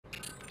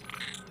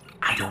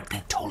I don't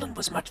think Toland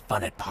was much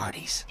fun at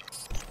parties.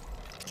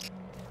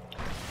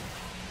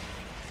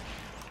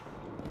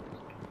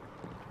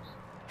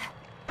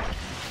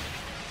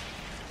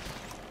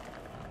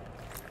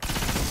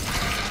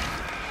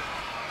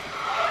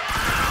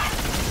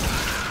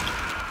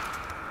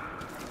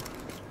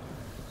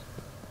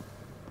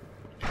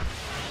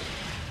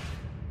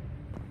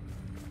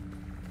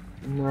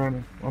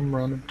 I'm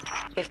running.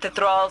 If the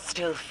thralls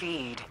still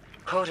feed,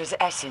 Crota's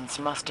essence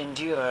must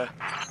endure.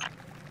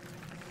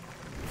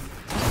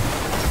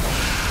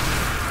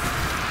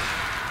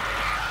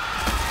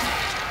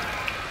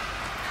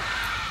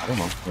 I don't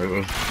know. It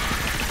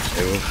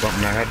was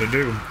something I had to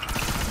do.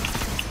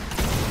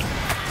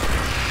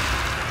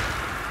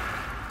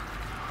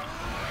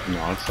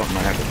 No, it's something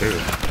I had to do.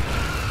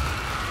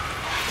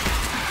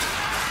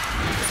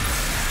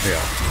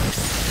 Yeah.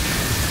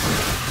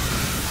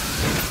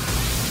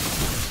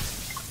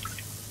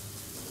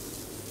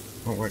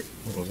 Oh wait,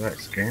 what was that?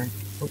 Scan?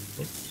 Oh,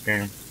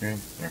 scan. There.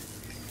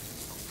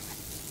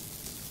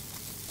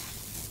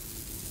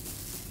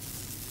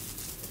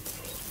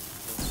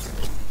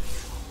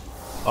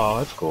 Oh,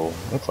 that's cool.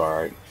 That's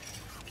alright.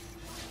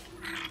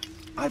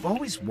 I've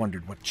always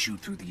wondered what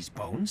chewed through these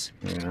bones.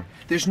 Yeah.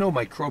 There's no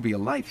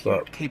microbial life here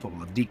But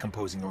capable of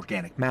decomposing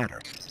organic matter.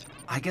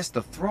 I guess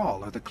the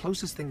thrall are the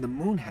closest thing the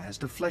moon has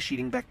to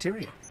flesh-eating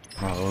bacteria.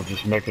 oh,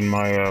 just making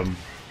my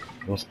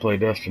Let's Play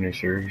Destiny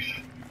series.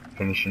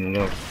 Finishing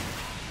it up.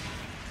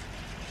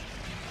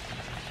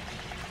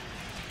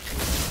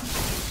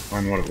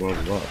 Find what it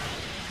was left.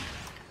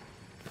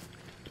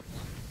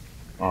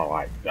 Oh,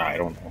 I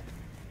don't know.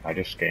 I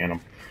just scan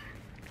them.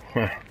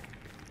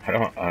 I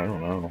don't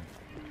know.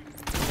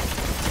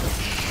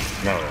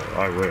 No,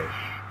 I wish.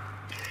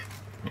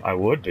 I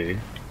would be.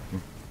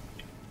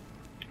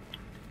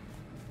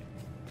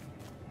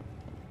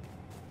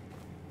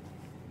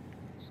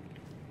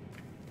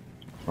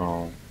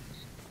 Oh.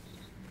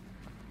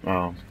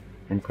 Oh,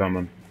 I'm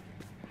coming.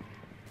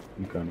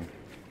 I'm coming.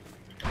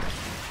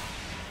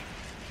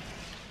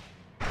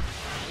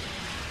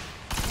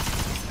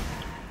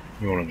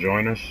 You want to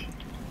join us?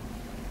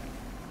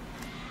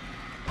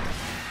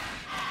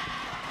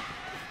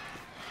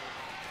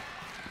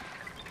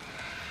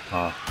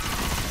 What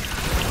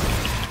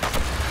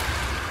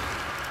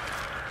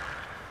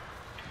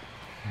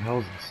the hell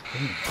is this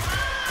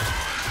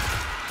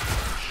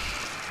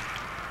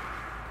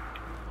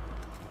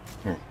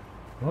thing?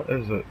 What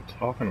is it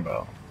talking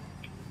about?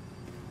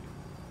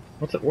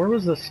 What's it? Where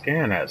was the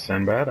scan at,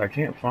 Sinbad? I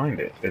can't find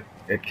it.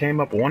 It came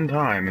up one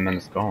time and then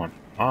it's gone.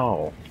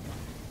 Oh.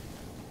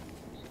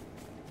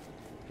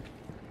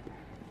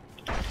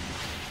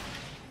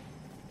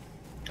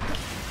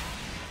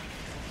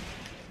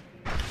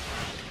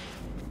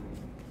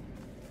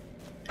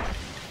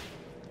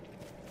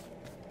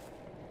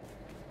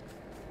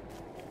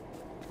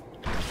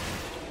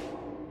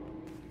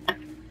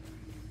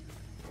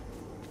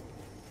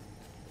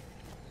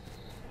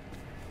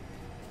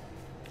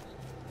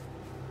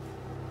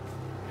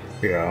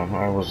 Yeah,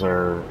 I was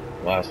there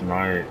last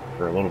night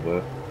for a little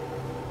bit.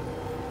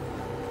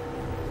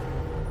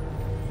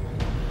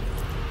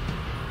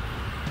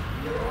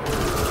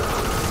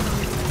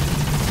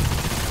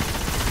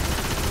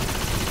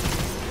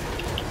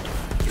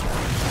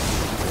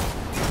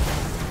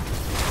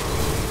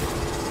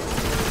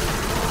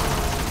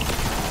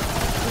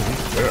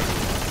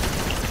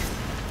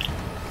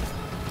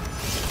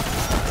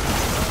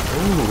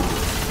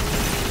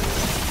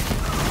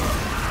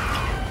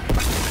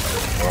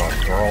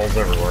 Thralls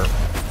everywhere.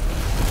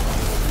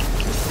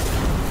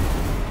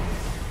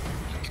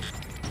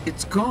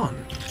 It's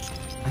gone.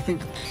 I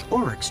think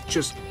Oryx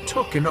just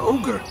took an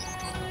ogre.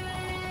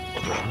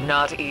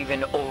 Not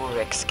even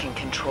Oryx can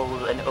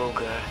control an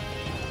ogre,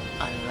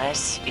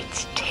 unless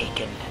it's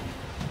taken.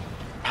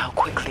 Now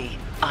quickly,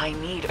 I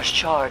need a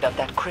shard of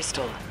that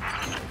crystal.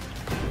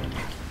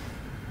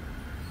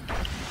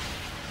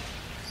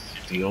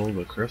 Steal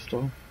the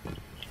crystal?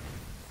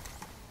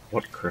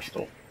 What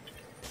crystal?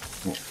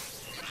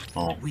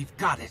 Oh. We've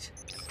got it.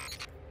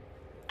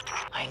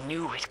 I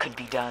knew it could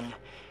be done.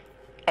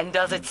 And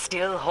does it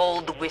still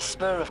hold the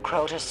whisper of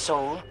Crota's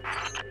soul?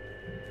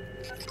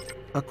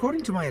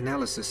 According to my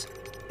analysis,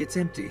 it's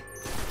empty.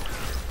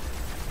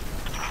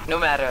 No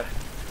matter.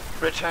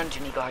 Return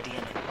to me,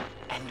 Guardian,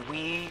 and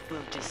we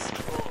will destroy.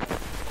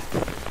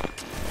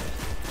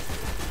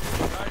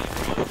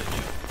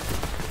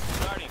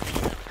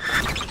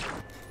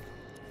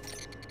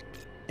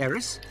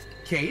 Eris?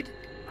 Cade?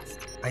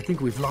 I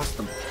think we've lost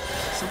them.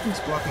 Something's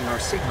blocking our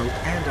signal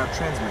and our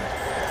transmit.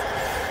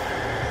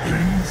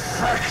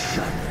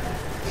 Infection.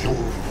 Your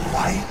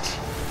light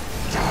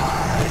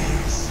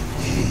dies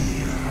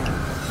here.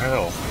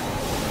 Hell.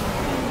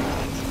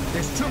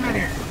 There's too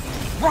many.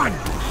 Run!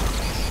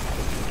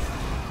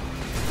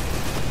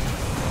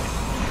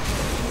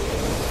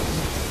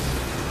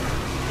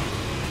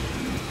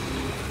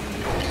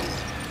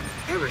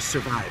 Eris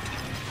survived.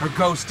 Her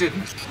ghost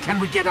didn't. Can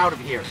we get out of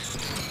here?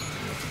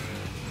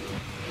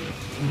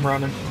 I'm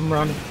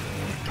running.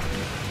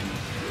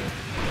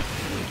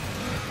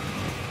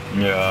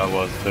 Yeah, I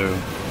was too.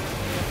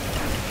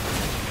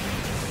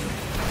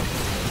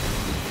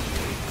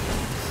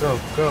 Go,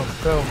 go,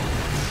 go.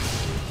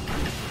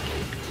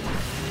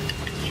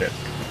 Shit.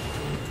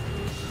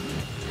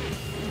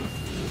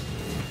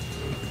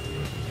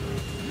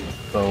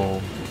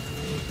 So,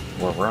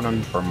 we're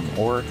running from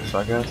Oryx,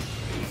 I guess.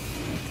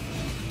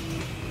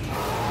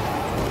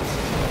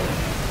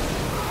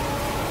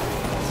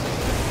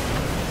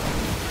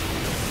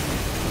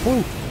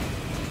 Woo!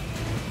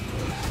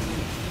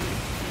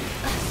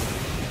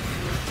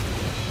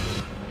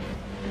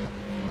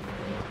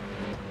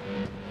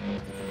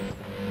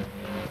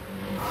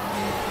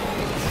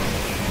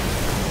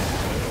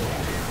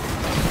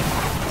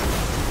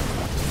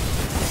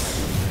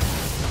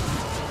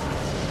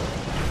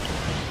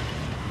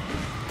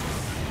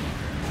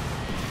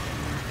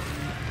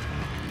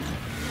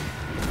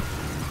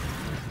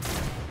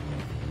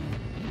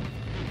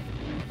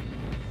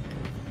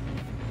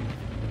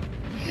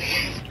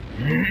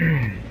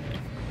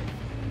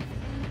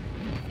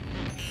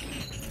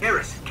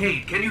 Eris,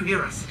 Cade, can you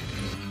hear us?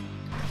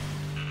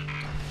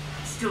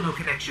 Still no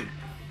connection.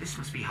 This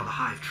must be how the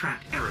Hive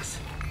trapped Eris.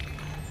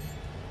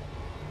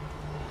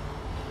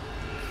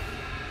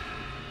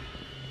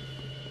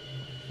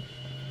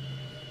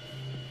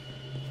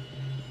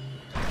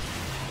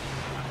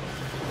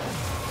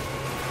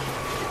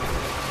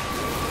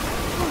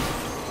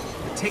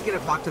 Take it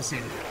at Bactus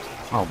in.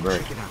 Oh,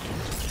 great. Check it out.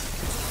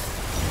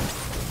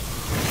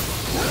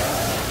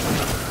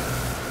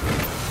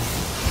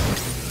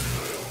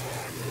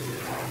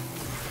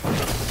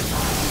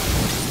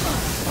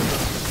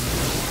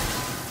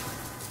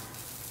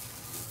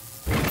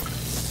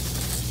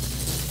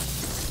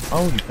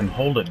 Oh, you can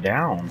hold it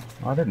down.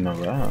 I didn't know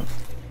that.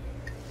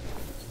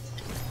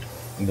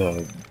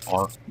 The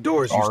arc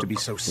Doors used to be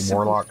so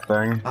simple. warlock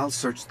thing. I'll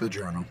search the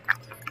journal.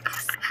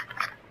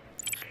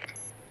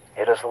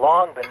 It has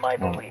long been my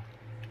belief.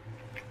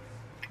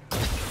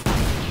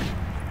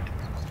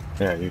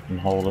 Yeah, you can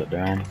hold it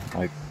down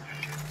like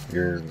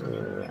your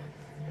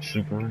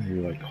super.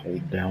 You like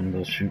hold down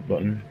the shoot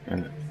button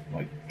and it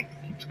like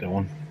keeps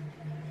going.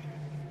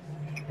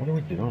 What are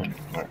we doing?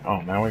 Right,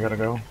 oh, now we gotta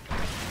go.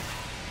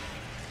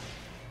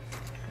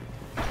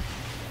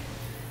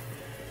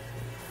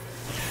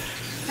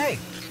 Hey,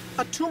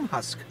 a tomb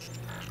husk.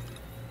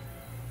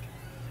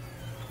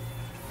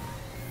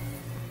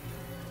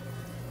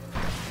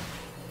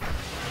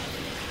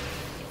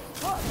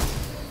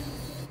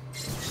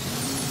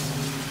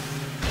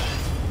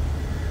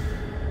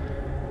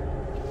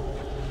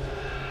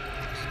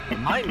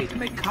 Remind me to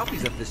make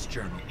copies of this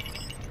journal.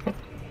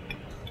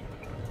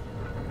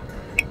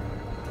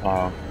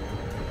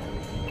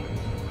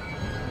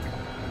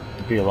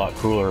 It'd be a lot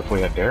cooler if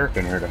we had Derek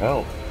in here to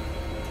help.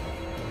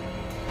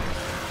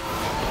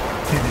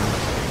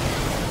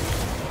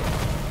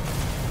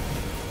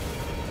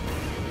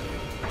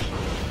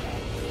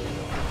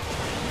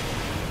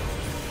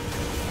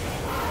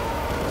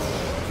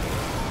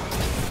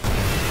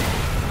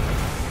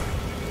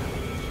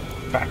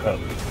 Back up.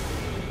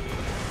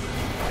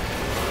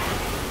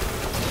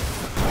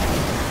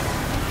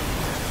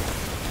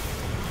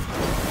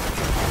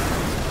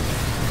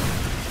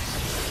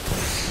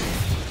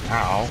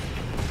 Ow.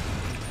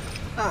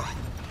 Ah,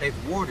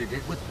 they've warded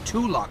it with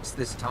 2 locks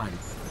this time.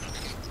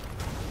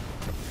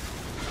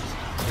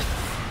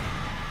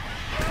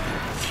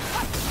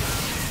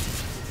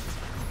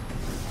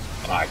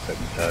 I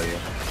couldn't tell you.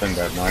 Spend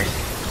that night.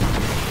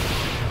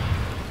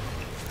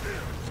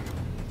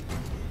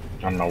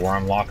 I don't know, we're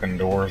unlocking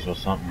doors or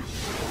something.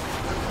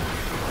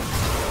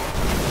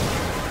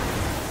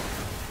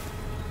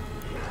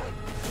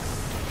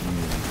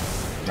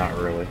 Not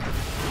really.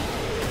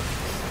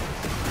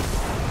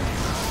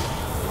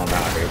 Oh,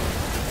 now I do.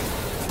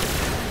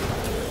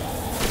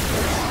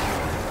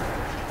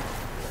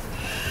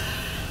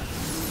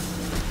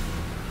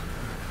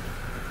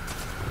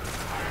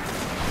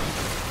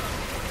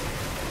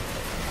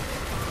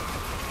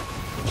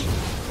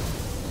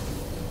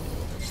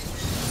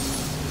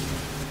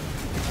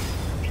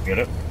 Did you get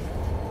it?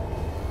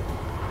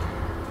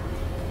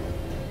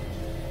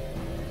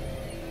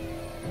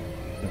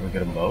 Did we get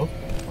them both?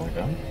 Are we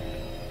done?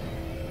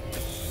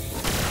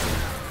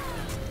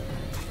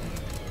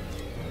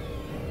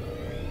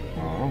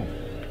 Oh.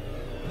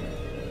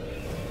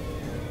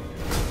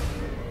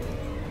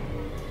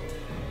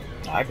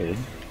 I did.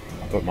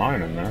 I put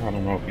mine in there. I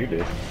don't know if you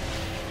did.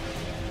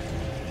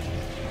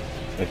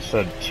 It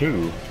said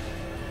 2.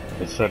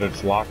 It said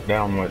it's locked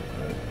down with...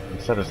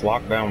 It said it's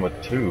locked down with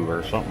 2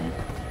 or something.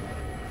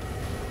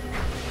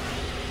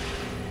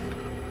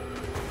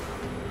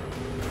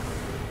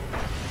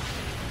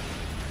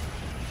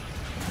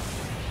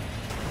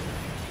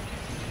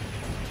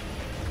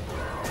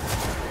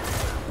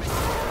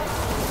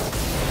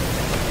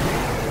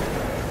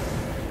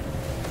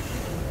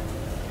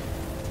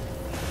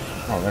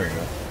 Oh, there you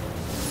go.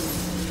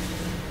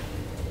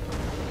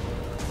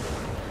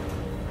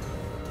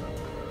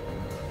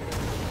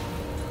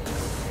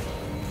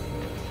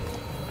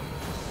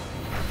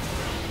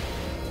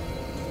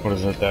 What What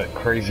is it, that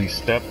crazy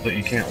step that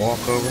you can't walk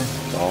over?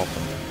 It's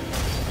awesome.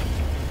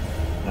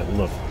 That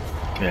look.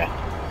 Yeah.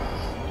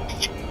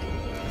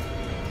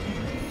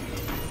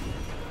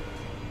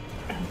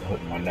 I'm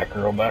putting my neck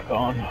curl back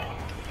on.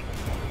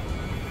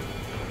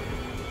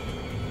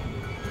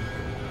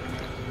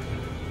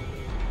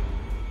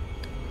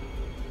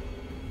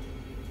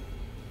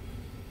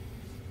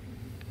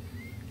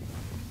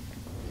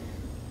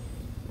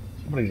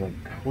 Somebody's like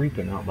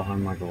creeping out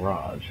behind my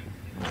garage.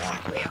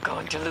 We are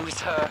going to lose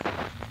her,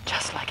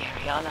 just like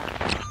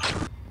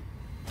Ariana.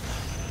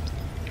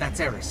 That's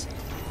Eris.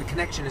 The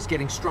connection is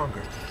getting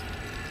stronger.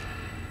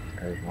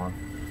 There's one.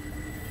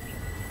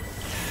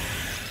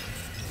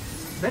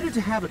 Better to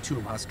have a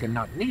tomb husk and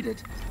not need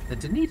it, than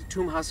to need a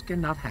tomb husk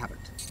and not have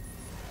it.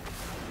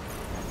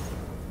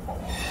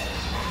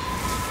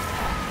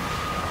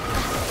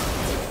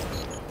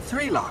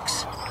 Three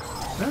locks.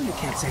 Well, you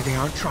can't say they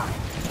aren't trying.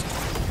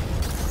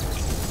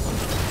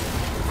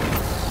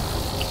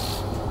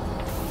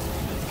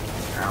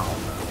 Ow.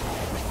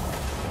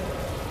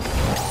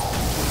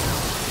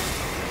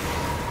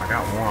 I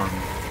got one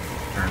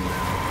turned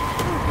down.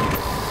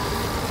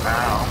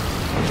 Ow.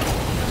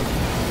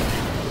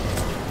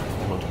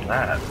 What was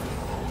that?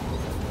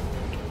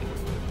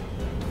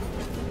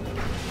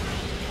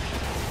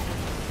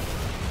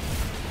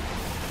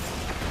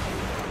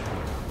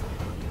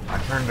 I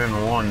turned in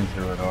one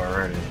to it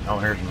already. Oh,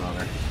 here's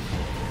another.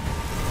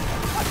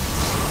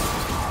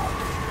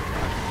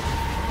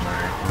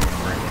 Alright, I'm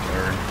gonna bring the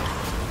third.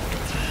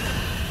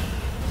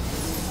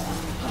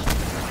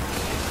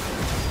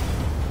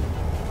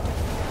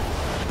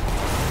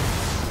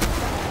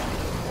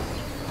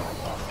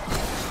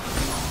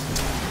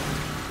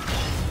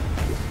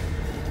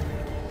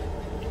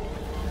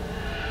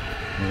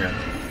 Yeah.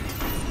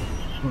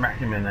 Smack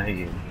him in the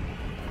head.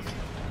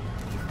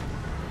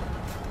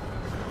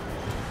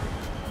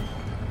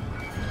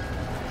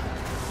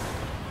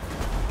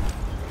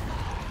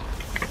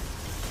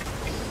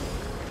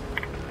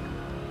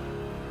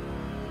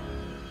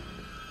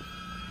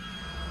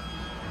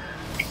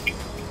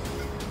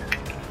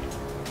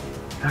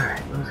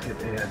 Alright, let's get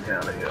the heck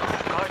out of here.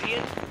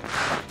 Guardian,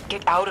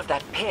 get out of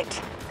that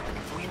pit.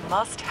 We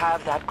must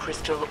have that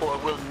crystal or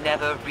we'll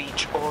never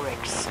reach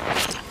Oryx.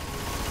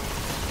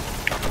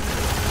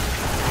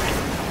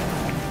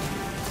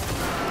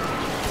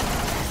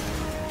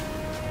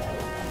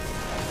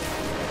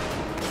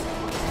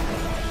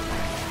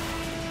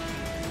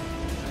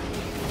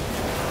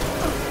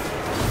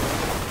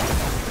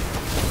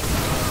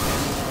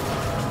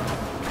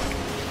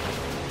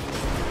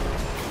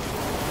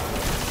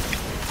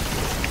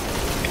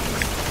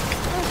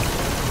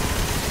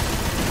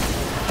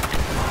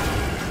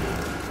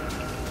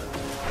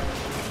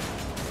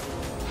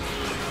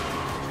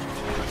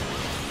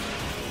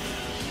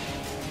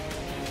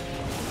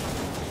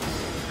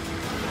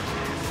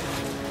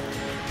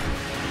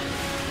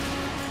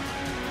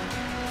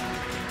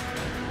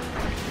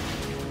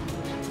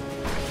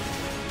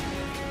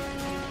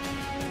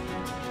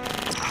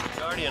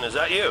 Guardian, is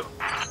that you?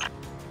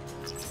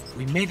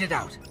 We made it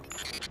out.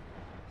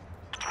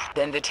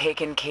 Then the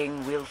Taken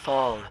King will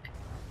fall.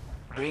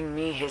 Bring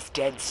me his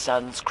dead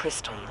son's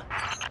crystal.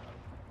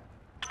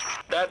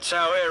 That's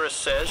how Eris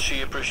says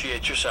she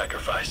appreciates your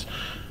sacrifice.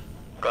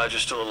 Glad you're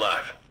still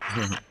alive.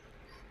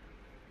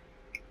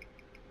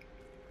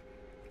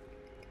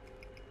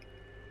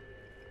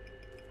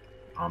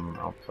 I'm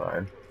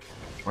outside.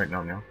 Wait,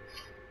 no.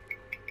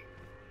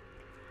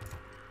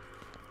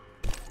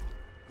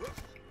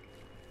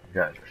 You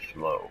guys are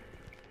slow.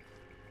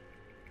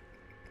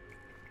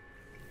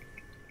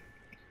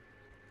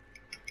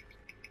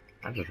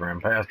 I just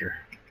ran past her.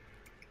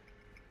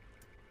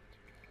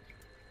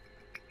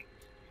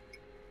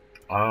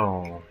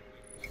 Oh.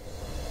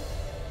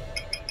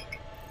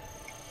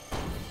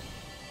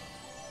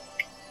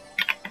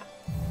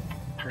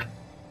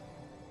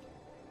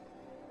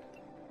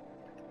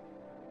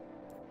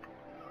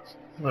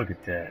 Look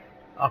at that.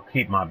 I'll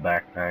keep my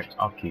backpack.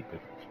 I'll keep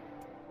it.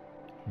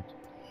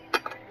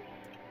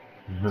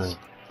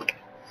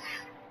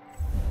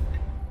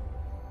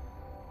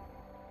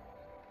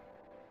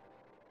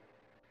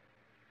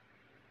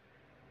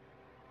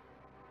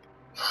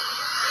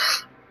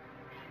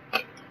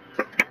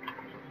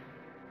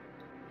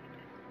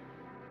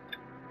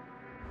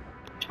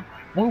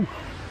 Woo!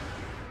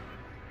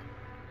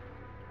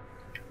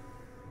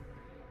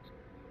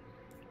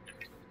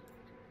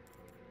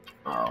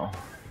 Oh.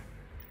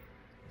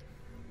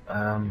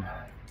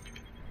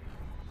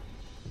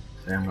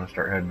 See, I'm gonna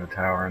start heading to the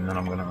tower and then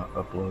I'm gonna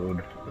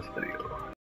upload this video.